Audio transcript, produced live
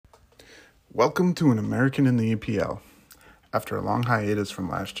Welcome to An American in the EPL. After a long hiatus from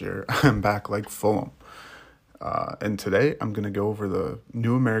last year, I'm back like Fulham. And today I'm going to go over the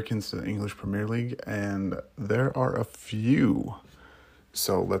new Americans to the English Premier League, and there are a few.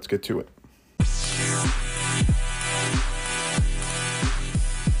 So let's get to it.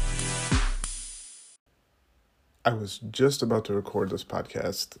 I was just about to record this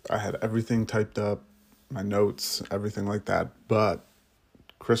podcast. I had everything typed up, my notes, everything like that, but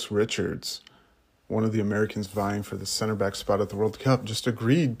Chris Richards, one of the Americans vying for the center back spot at the World Cup, just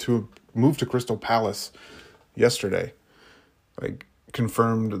agreed to move to Crystal Palace yesterday,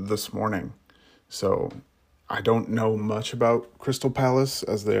 confirmed this morning. So I don't know much about Crystal Palace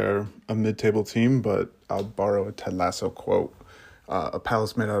as they're a mid-table team, but I'll borrow a Ted Lasso quote. A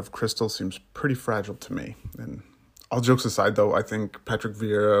palace made out of crystal seems pretty fragile to me. And all jokes aside, though, I think Patrick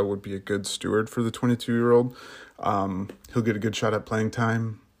Vieira would be a good steward for the 22-year-old. He'll get a good shot at playing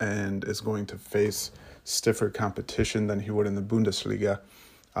time and is going to face stiffer competition than he would in the Bundesliga.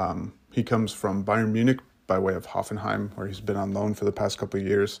 He comes from Bayern Munich by way of Hoffenheim, where he's been on loan for the past couple of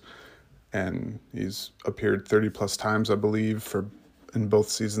years, and he's appeared 30-plus times, I believe, in both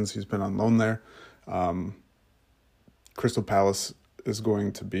seasons he's been on loan there. Crystal Palace is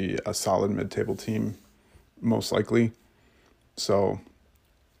going to be a solid mid-table team, most likely. So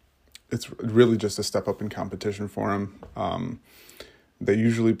it's really just a step up in competition for him. They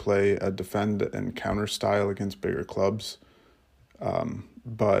usually play a defend and counter style against bigger clubs.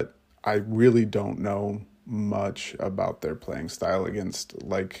 But I really don't know much about their playing style against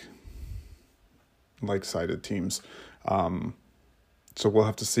like-sided teams. So we'll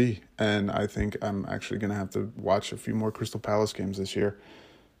have to see. And I think I'm actually going to have to watch a few more Crystal Palace games this year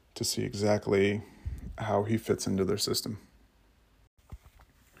to see exactly how he fits into their system.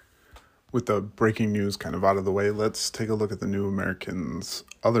 With the breaking news kind of out of the way, let's take a look at the new Americans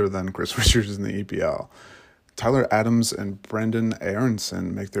other than Chris Richards in the EPL. Tyler Adams and Brenden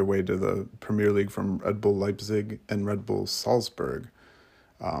Aaronson make their way to the Premier League from Red Bull Leipzig and Red Bull Salzburg.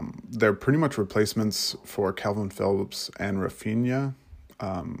 They're pretty much replacements for Calvin Phillips and Rafinha.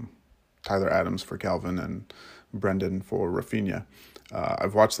 Tyler Adams for Calvin and Brenden for Rafinha.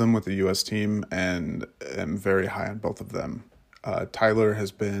 I've watched them with the U.S. team and am very high on both of them. Tyler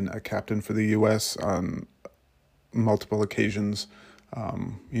has been a captain for the U.S. on multiple occasions.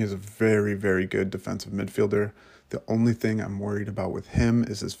 He is a very, very good defensive midfielder. The only thing I'm worried about with him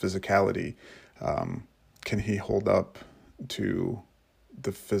is his physicality. Can he hold up to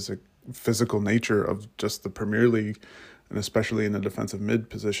the physical nature of just the Premier League, and especially in the defensive mid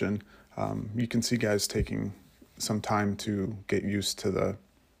position? You can see guys taking some time to get used to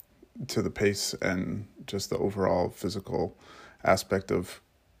the pace and just the overall physical aspect of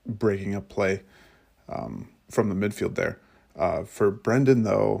breaking up play from the midfield there. For Brenden,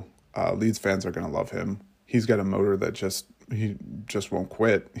 though, Leeds fans are going to love him. He's got a motor that he just won't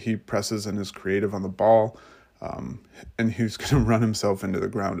quit. He presses and is creative on the ball, and he's going to run himself into the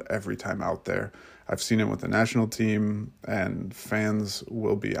ground every time out there. I've seen him with the national team, and fans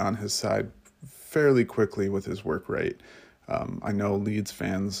will be on his side fairly quickly with his work rate. I know Leeds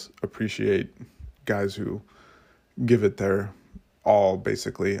fans appreciate guys who give it their all,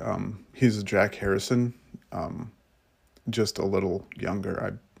 basically. He's a Jack Harrison, just a little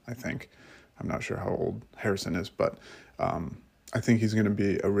younger, I think. I'm not sure how old Harrison is, but I think he's going to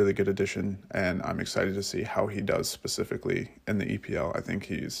be a really good addition, and I'm excited to see how he does specifically in the EPL. I think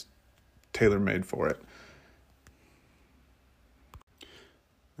he's tailor-made for it.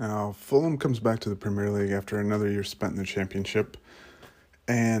 Now, Fulham comes back to the Premier League after another year spent in the Championship,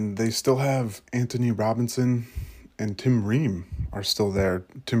 and they still have Anthony Robinson and Tim Ream are still there.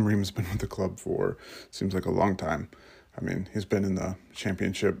 Tim Ream's been with the club for, seems like a long time. I mean, he's been in the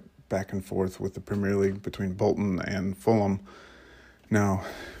Championship back and forth with the Premier League between Bolton and Fulham. Now,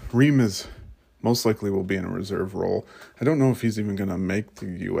 Ream is most likely will be in a reserve role. I don't know if he's even going to make the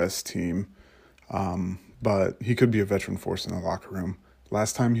U.S. team, but he could be a veteran force in the locker room.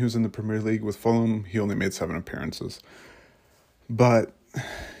 Last time he was in the Premier League with Fulham, he only made 7 appearances. But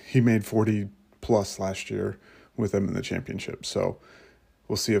he made 40-plus last year with them in the Championship. So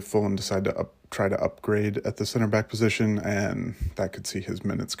we'll see if Fulham decide to try to upgrade at the center back position, and that could see his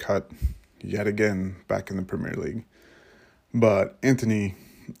minutes cut yet again back in the Premier League. But Anthony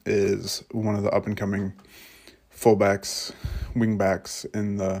is one of the up-and-coming fullbacks, wingbacks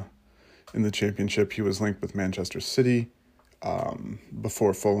in the Championship. He was linked with Manchester City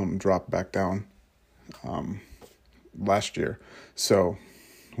before Fulham dropped back down last year. So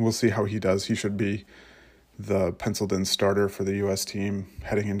we'll see how he does. He should be the penciled-in starter for the U.S. team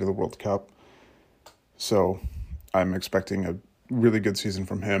heading into the World Cup. So I'm expecting a really good season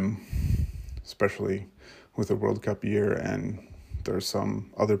from him. especially with a World Cup year, and there's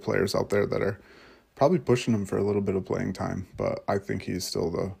some other players out there that are probably pushing him for a little bit of playing time, but I think he's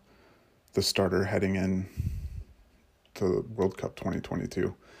still the starter heading in to the World Cup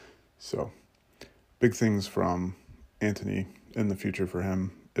 2022. So big things from Antony in the future for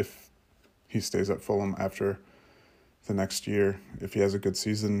him if he stays at Fulham after the next year. If he has a good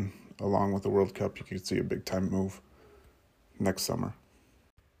season along with the World Cup, you could see a big time move next summer.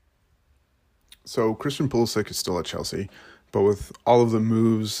 So Christian Pulisic is still at Chelsea, but with all of the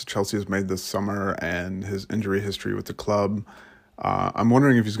moves Chelsea has made this summer and his injury history with the club, I'm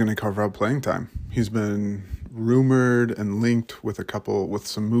wondering if he's going to carve out playing time. He's been rumored and linked with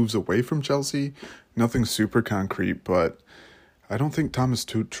some moves away from Chelsea. Nothing super concrete, but I don't think Thomas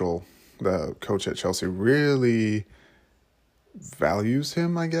Tuchel, the coach at Chelsea, really values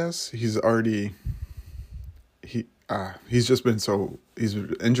him, I guess. He's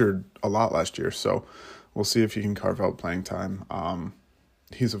injured a lot last year, so we'll see if he can carve out playing time.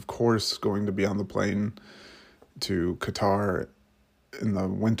 He's of course going to be on the plane to Qatar in the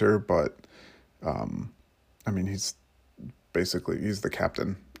winter, but he's the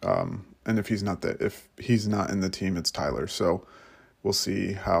captain. And if he's not in the team, it's Tyler. So we'll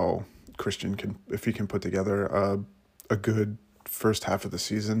see how Christian if he can put together a good first half of the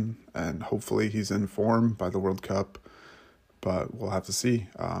season, and hopefully he's in form by the World Cup, but we'll have to see.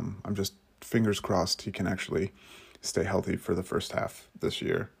 I'm just fingers crossed he can actually stay healthy for the first half this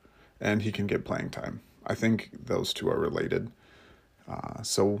year, and he can get playing time. I think those two are related.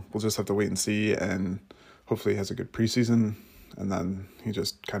 So we'll just have to wait and see, and hopefully he has a good preseason, and then he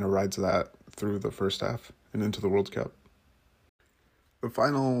just kind of rides that through the first half and into the World Cup. The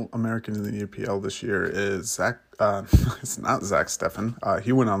final American in the EPL this year is Zach. It's not Zach Steffen.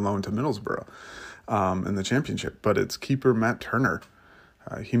 He went on loan to Middlesbrough in the Championship, but it's keeper Matt Turner.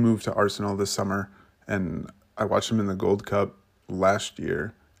 He moved to Arsenal this summer, and I watched him in the Gold Cup last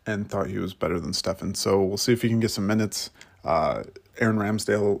year and thought he was better than Steffen. So we'll see if he can get some minutes. Aaron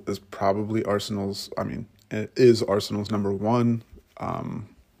Ramsdale is probably Arsenal's number one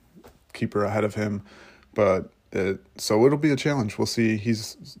keeper ahead of him, but it'll be a challenge. We'll see.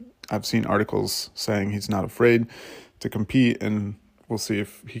 I've seen articles saying he's not afraid to compete, and we'll see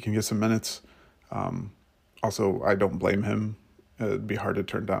if he can get some minutes. Also, I don't blame him. It'd be hard to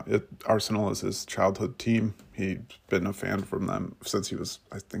turn down. Arsenal is his childhood team. He's been a fan from them since he was,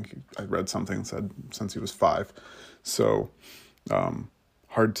 I read something said since he was 5. So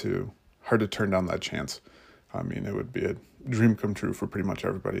hard to turn down that chance. It would be a dream come true for pretty much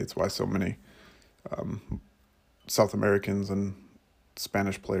everybody. It's why so many South Americans and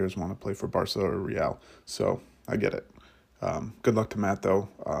Spanish players want to play for Barca or Real. So I get it. Good luck to Matt, though.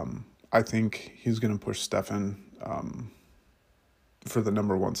 I think he's going to push Steffen for the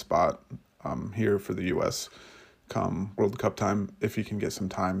number 1 spot here for the U.S. come World Cup time, if he can get some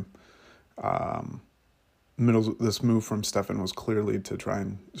time. This move from Steffen was clearly to try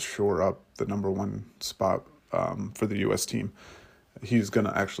and shore up the number 1 spot for the U.S. team. He's going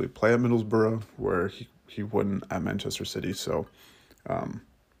to actually play at Middlesbrough, where he wouldn't at Manchester City. So I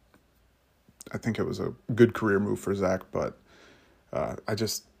think it was a good career move for Zach, but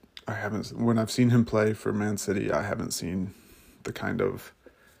when I've seen him play for Man City, I haven't seen the kind of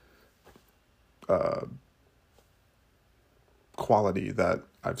quality that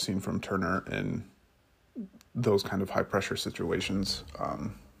I've seen from Turner in those kind of high-pressure situations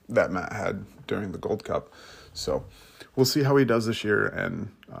that Matt had during the Gold Cup. So we'll see how he does this year,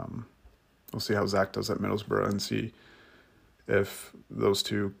 and we'll see how Zach does at Middlesbrough, and see if those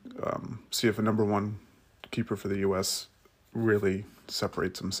two, see if a number 1 keeper for the U.S. really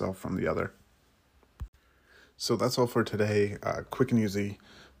separates himself from the other. So that's all for today. Quick and easy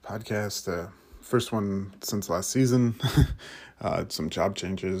podcast. First one since last season. Some job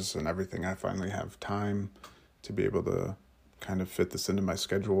changes and everything. I finally have time to be able to kind of fit this into my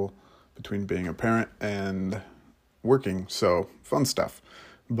schedule between being a parent and working. So fun stuff.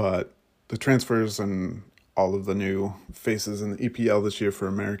 But the transfers and all of the new faces in the EPL this year for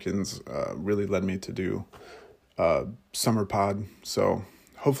Americans really led me to do summer pod. So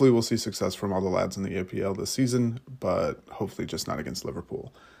hopefully we'll see success from all the lads in the EPL this season, but hopefully just not against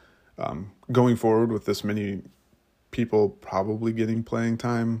Liverpool. Going forward with this many people probably getting playing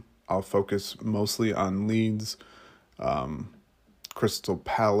time, I'll focus mostly on Leeds, Crystal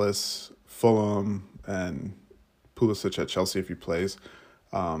Palace, Fulham, and Pulisic at Chelsea if he plays.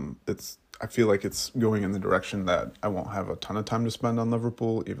 I feel like it's going in the direction that I won't have a ton of time to spend on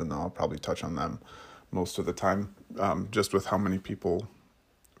Liverpool, even though I'll probably touch on them most of the time, just with how many people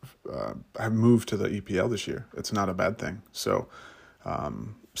have moved to the EPL this year. It's not a bad thing. So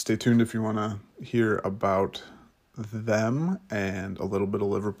stay tuned if you want to hear about them and a little bit of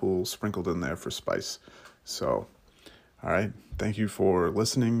Liverpool sprinkled in there for spice. So, all right. Thank you for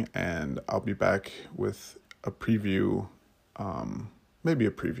listening, and I'll be back with a preview. Maybe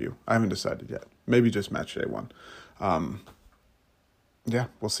a preview. I haven't decided yet. Maybe just match day one. Yeah,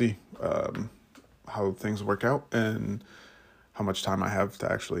 we'll see how things work out and how much time I have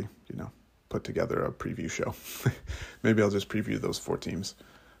to actually, put together a preview show. Maybe I'll just preview those 4 teams.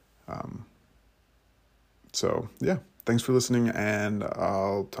 So, yeah, thanks for listening, and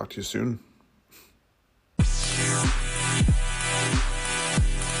I'll talk to you soon.